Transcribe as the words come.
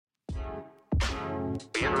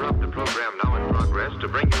We interrupt the program now in progress to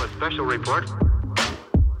bring you a special report.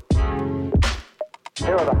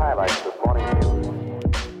 Here are the highlights this morning's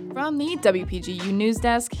news. From the WPGU News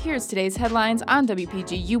Desk, here's today's headlines on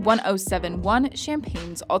WPGU 1071,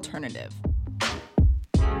 Champaign's Alternative.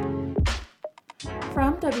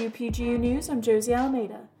 From WPGU News, I'm Josie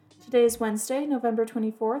Alameda. Today is Wednesday, November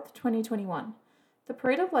 24th, 2021. The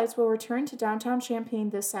Parade of Lights will return to downtown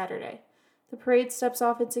Champaign this Saturday. The parade steps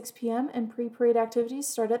off at 6 p.m. and pre-parade activities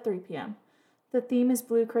start at 3 p.m. The theme is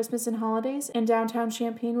Blue Christmas and Holidays, and downtown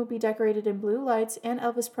Champaign will be decorated in blue lights and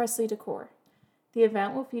Elvis Presley decor. The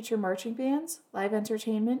event will feature marching bands, live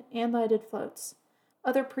entertainment, and lighted floats.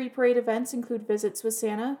 Other pre-parade events include visits with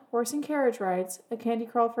Santa, horse and carriage rides, a candy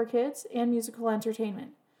crawl for kids, and musical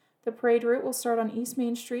entertainment. The parade route will start on East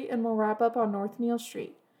Main Street and will wrap up on North Neal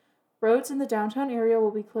Street. Roads in the downtown area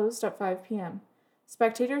will be closed at 5 p.m.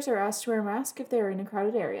 Spectators are asked to wear masks if they are in a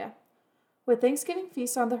crowded area. With Thanksgiving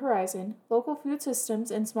feasts on the horizon, Local Food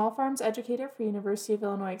Systems and Small Farms educator for University of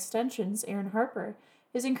Illinois Extension's Aaron Harper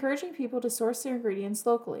is encouraging people to source their ingredients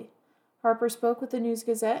locally. Harper spoke with the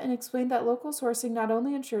News-Gazette and explained that local sourcing not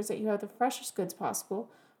only ensures that you have the freshest goods possible,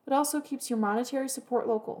 but also keeps your monetary support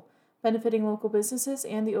local, benefiting local businesses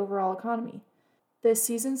and the overall economy. This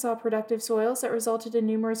season saw productive soils that resulted in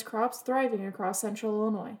numerous crops thriving across central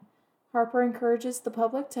Illinois. Harper encourages the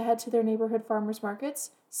public to head to their neighborhood farmers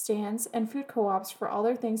markets, stands, and food co-ops for all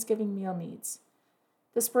their Thanksgiving meal needs.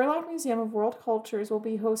 The Spurlock Museum of World Cultures will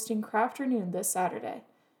be hosting Crafternoon this Saturday.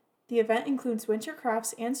 The event includes winter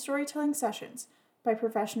crafts and storytelling sessions by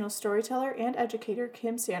professional storyteller and educator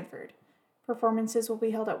Kim Sanford. Performances will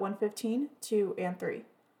be held at 1:15, 2, and 3.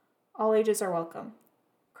 All ages are welcome.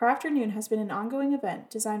 Crafternoon has been an ongoing event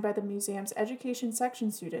designed by the museum's education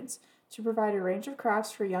section students to provide a range of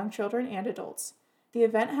crafts for young children and adults. The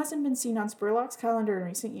event hasn't been seen on Spurlock's calendar in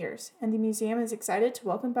recent years, and the museum is excited to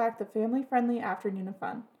welcome back the family-friendly afternoon of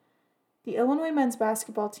fun. The Illinois men's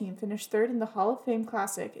basketball team finished third in the Hall of Fame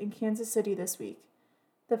Classic in Kansas City this week.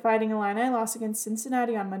 The Fighting Illini lost against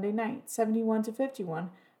Cincinnati on Monday night, 71-51,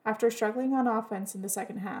 after struggling on offense in the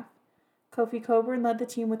second half. Kofi Coburn led the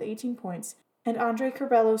team with 18 points, and Andre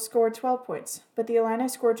Curbelo scored 12 points, but the Illini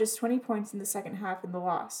scored just 20 points in the second half in the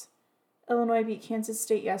loss. Illinois beat Kansas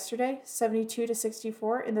State yesterday,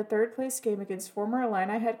 72-64, in the third-place game against former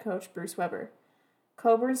Illini head coach Bruce Weber.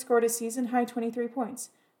 Coburn scored a season-high 23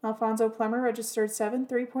 points. Alfonso Plummer registered 7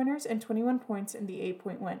 three-pointers and 21 points in the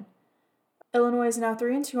 8-point win. Illinois is now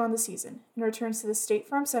 3-2 on the season and returns to the State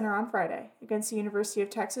Farm Center on Friday against the University of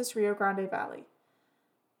Texas Rio Grande Valley.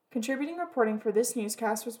 Contributing reporting for this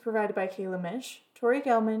newscast was provided by Kayla Mish, Tori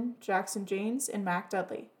Gelman, Jackson James, and Mac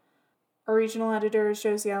Dudley. Our regional editor is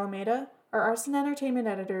Josie Alameda, our arts and entertainment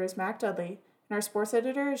editor is Mac Dudley, and our sports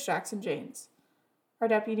editor is Jackson James. Our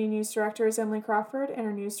deputy news director is Emily Crawford, and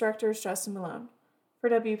our news director is Justin Malone. For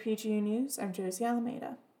WPGU News, I'm Josie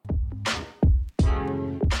Alameda.